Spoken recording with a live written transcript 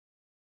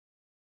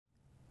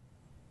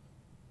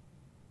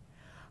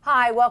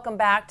Hi, welcome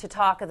back to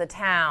Talk of the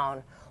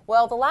Town.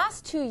 Well, the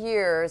last 2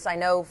 years, I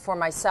know for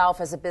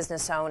myself as a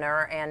business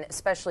owner, and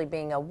especially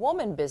being a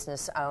woman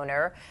business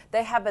owner,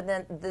 they have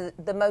been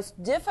the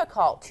most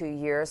difficult 2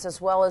 years as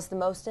well as the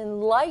most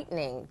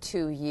enlightening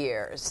 2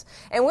 years.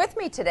 And with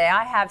me today,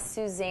 I have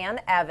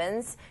Suzanne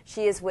Evans.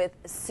 She is with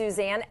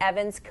Suzanne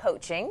Evans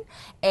Coaching,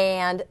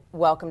 and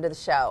welcome to the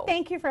show.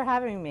 Thank you for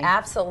having me.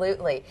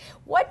 Absolutely.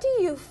 What do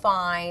you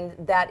find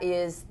that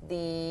is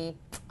the,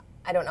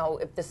 I don't know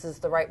if this is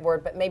the right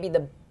word, but maybe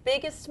the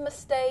biggest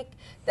mistake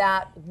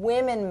that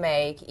women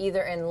make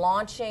either in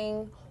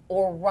launching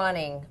or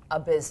running a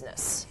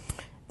business?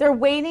 They're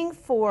waiting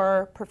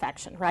for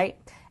perfection, right?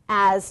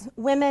 As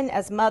women,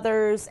 as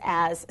mothers,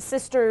 as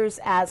sisters,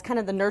 as kind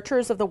of the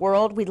nurturers of the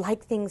world, we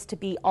like things to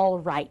be all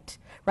right,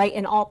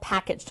 and all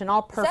packaged and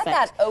all perfect. Is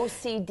that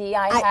OCD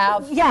I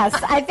have? Yes,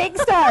 I think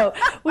so.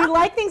 We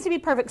like things to be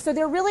perfect. So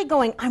they're really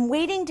going, I'm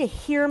waiting to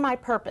hear my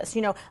purpose.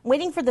 I'm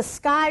waiting for the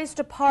skies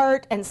to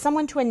part and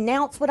someone to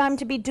announce what I'm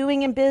to be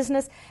doing in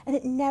business. And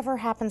it never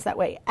happens that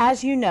way.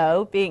 As you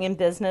know, being in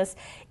business,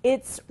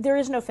 there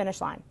is no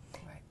finish line.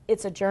 Right.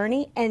 It's a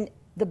journey. And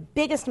the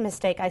biggest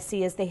mistake I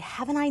see is they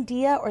have an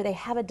idea or they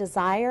have a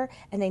desire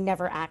and they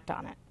never act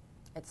on it.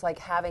 It's like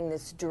having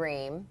this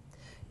dream,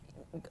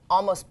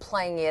 almost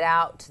playing it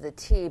out to the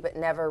T, but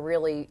never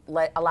really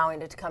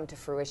allowing it to come to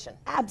fruition.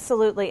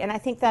 Absolutely, and I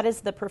think that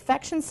is the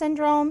perfection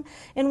syndrome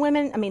in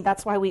women. I mean,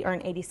 that's why we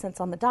earn 80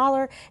 cents on the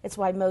dollar. It's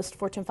why most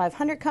Fortune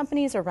 500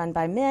 companies are run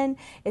by men.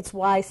 It's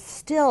why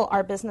still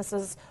our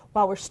businesses,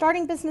 while we're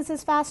starting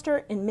businesses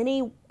faster, in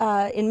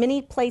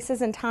many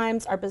places and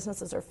times our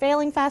businesses are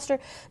failing faster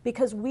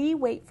because we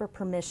wait for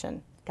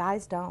permission.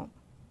 Guys don't.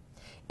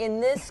 In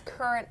this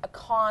current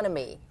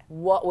economy,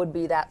 what would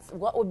be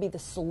the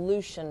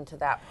solution to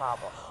that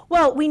problem?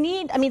 Well,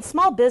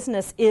 small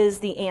business is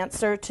the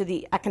answer to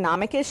the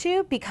economic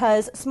issue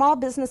because small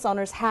business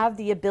owners have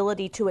the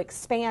ability to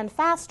expand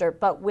faster,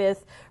 but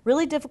with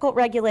really difficult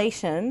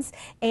regulations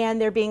and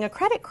there being a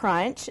credit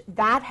crunch,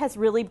 that has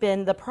really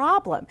been the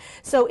problem.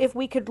 So if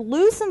we could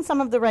loosen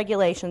some of the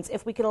regulations,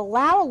 if we could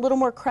allow a little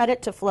more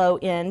credit to flow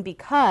in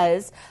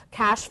because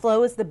cash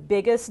flow is the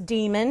biggest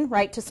demon,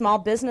 right, to small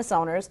business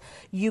owners,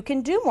 you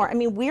can do more. I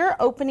mean, we're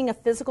opening a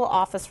physical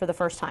office for the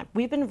first time.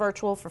 We've been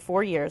virtual for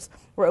 4 years.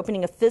 We're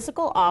opening a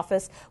physical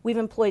office. We've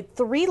employed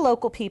 3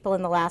 local people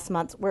in the last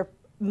month. We're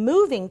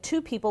moving 2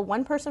 people,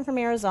 1 person from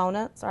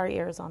Arizona,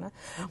 Arizona,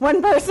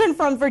 1 person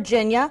from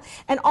Virginia,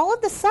 and all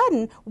of a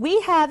sudden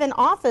we have an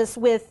office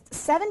with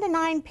 7 to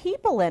 9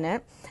 people in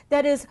it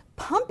that is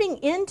pumping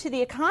into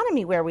the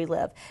economy where we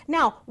live.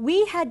 Now,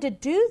 we had to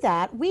do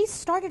that. We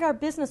started our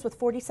business with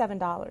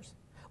 $47.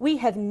 We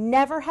have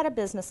never had a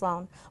business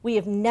loan. We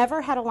have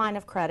never had a line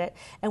of credit,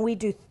 and we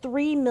do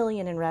 $3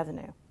 million in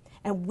revenue.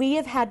 And we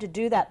have had to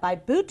do that by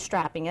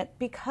bootstrapping it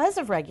because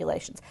of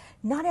regulations.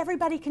 Not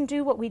everybody can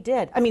do what we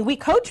did. I mean, we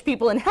coach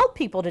people and help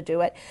people to do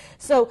it.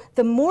 So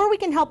the more we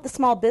can help the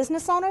small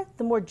business owner,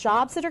 the more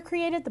jobs that are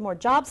created, the more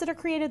jobs that are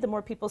created, the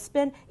more people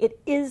spend. It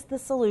is the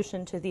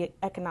solution to the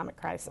economic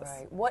crisis.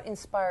 Right. What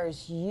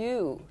inspires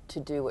you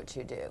to do what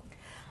you do?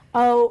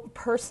 Oh,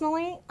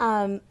 personally,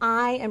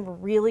 I am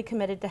really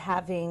committed to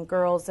having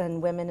girls and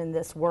women in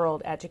this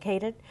world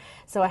educated.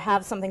 So I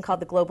have something called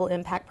the Global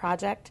Impact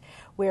Project,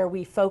 where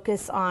we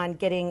focus on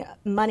getting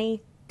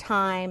money,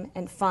 time,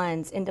 and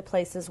funds into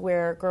places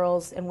where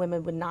girls and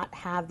women would not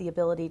have the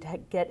ability to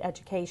get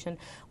education.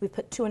 We've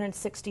put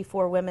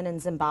 264 women in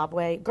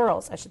Zimbabwe,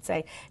 girls, I should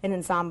say,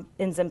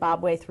 in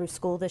Zimbabwe through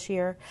school this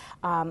year.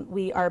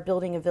 We are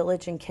building a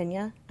village in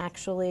Kenya,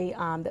 actually,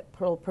 that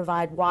will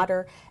provide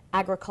water,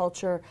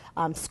 agriculture,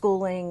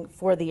 schooling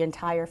for the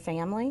entire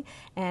family.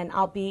 And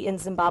I'll be in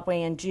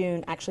Zimbabwe in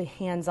June, actually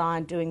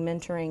hands-on doing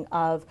mentoring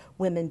of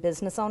women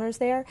business owners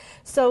there.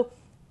 So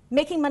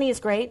making money is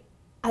great.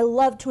 I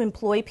love to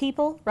employ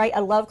people, right? I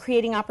love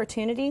creating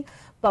opportunity.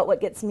 But what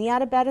gets me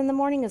out of bed in the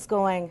morning is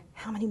going,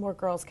 how many more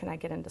girls can I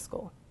get into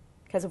school?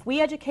 Because if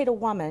we educate a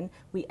woman,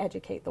 we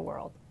educate the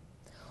world.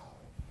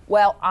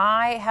 Well,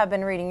 I have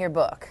been reading your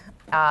book.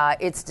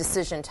 It's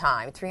Decision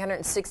Time,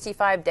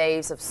 365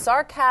 days of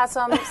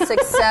sarcasm,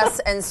 success,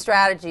 and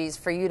strategies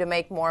for you to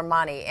make more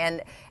money.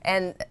 And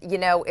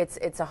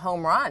it's a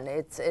home run.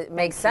 It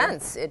makes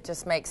sense. It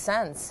just makes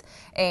sense.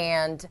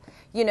 And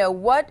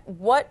what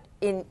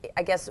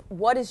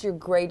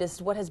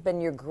has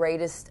been your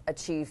greatest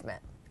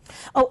achievement?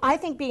 Oh, I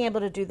think being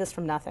able to do this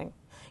from nothing.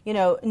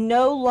 No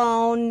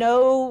loan,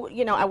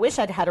 I wish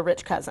I'd had a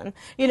rich cousin,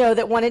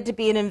 that wanted to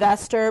be an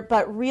investor,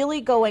 but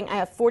really going, I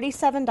have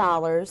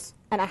 $47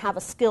 and I have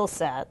a skill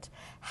set.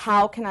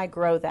 How can I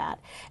grow that?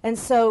 And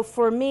so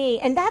for me,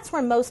 and that's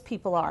where most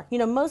people are.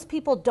 Most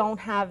people don't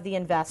have the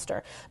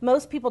investor.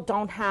 Most people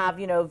don't have,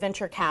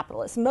 venture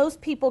capitalists. Most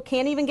people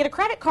can't even get a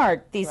credit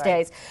card these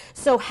days.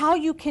 So how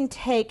you can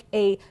take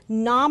a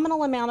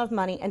nominal amount of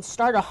money and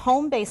start a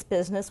home-based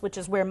business, which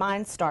is where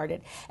mine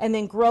started, and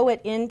then grow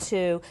it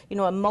into,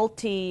 a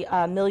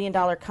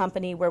multi-million-dollar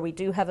company where we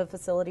do have a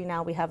facility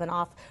now. We have an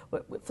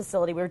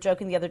facility. We were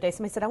joking the other day.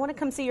 Somebody said, I want to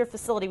come see your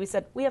facility. We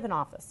said, we have an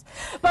office.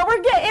 But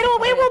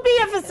it will be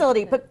a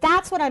facility. But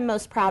that's what I'm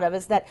most proud of,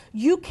 is that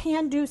you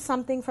can do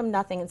something from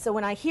nothing. And so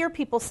when I hear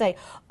people say,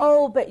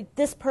 oh, but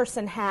this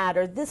person had,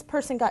 or this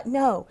person got,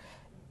 no.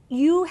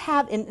 You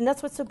have, and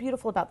that's what's so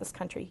beautiful about this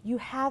country, you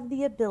have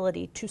the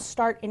ability to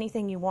start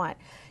anything you want.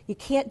 You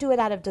can't do it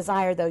out of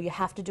desire, though. You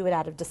have to do it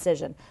out of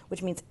decision,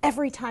 which means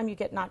every time you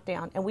get knocked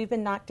down, and we've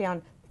been knocked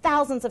down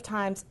thousands of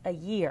times a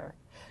year,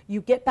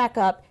 you get back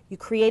up, you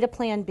create a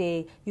plan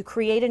B, you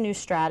create a new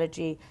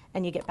strategy,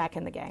 and you get back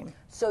in the game.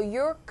 So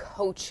your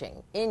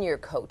coaching,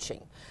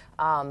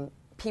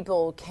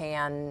 people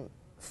can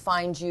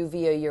find you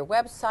via your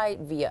website,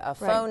 via a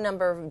phone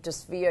number,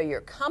 just via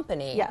your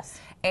company. Yes.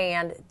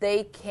 And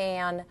they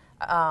can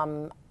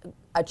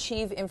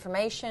achieve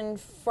information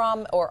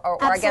from, or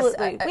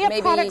Absolutely. I guess we have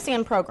maybe products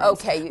and programs.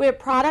 Okay. We have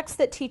products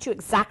that teach you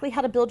exactly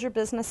how to build your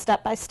business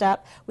step by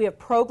step. We have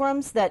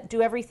programs that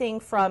do everything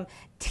from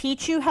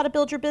teach you how to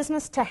build your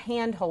business to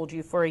handhold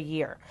you for a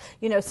year.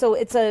 You know, so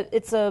it's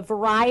a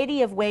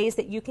variety of ways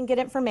that you can get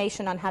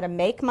information on how to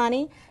make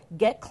money,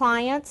 get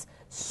clients,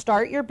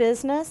 start your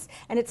business,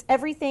 and it's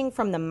everything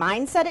from the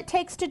mindset it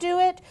takes to do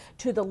it,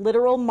 to the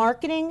literal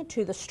marketing,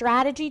 to the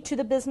strategy, to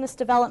the business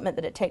development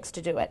that it takes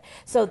to do it.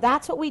 So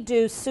that's what we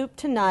do, soup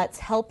to nuts,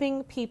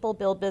 helping people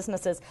build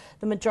businesses.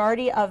 The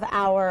majority of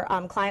our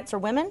clients are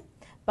women,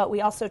 but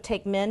we also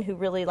take men who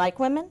really like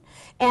women,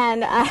 and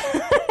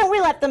we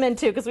let them in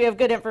too because we have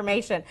good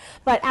information.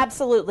 But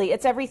absolutely,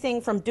 it's everything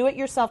from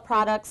do-it-yourself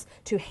products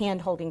to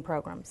hand-holding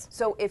programs.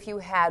 So if you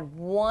had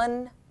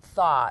one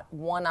thought,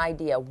 one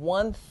idea,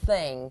 one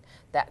thing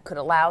that could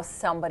allow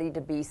somebody to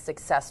be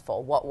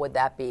successful, what would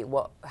that be?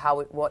 What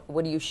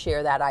do you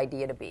share that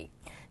idea to be?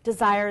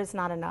 Desire is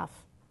not enough.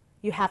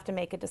 You have to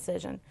make a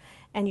decision.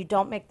 And you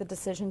don't make the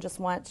decision just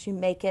once. You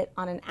make it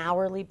on an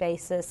hourly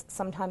basis,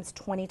 sometimes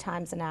 20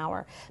 times an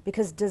hour.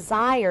 Because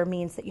desire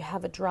means that you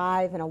have a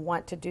drive and a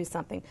want to do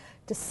something.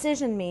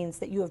 Decision means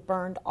that you have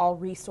burned all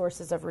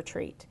resources of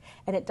retreat.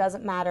 And it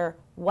doesn't matter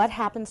what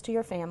happens to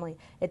your family.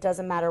 It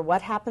doesn't matter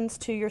what happens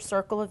to your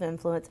circle of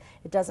influence.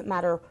 It doesn't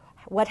matter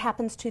what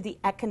happens to the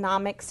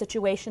economic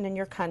situation in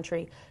your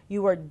country.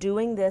 You are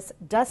doing this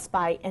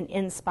despite and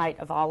in spite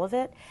of all of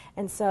it.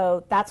 And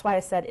so that's why I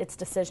said it's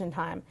decision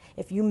time.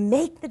 If you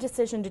make the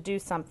decision to do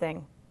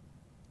something,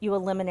 you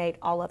eliminate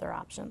all other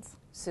options.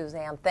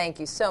 Suzanne, thank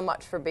you so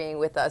much for being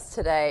with us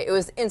today. It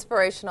was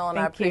inspirational, and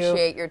I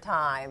appreciate your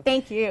time.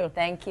 Thank you.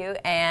 Thank you.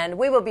 And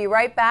we will be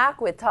right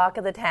back with Talk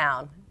of the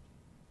Town.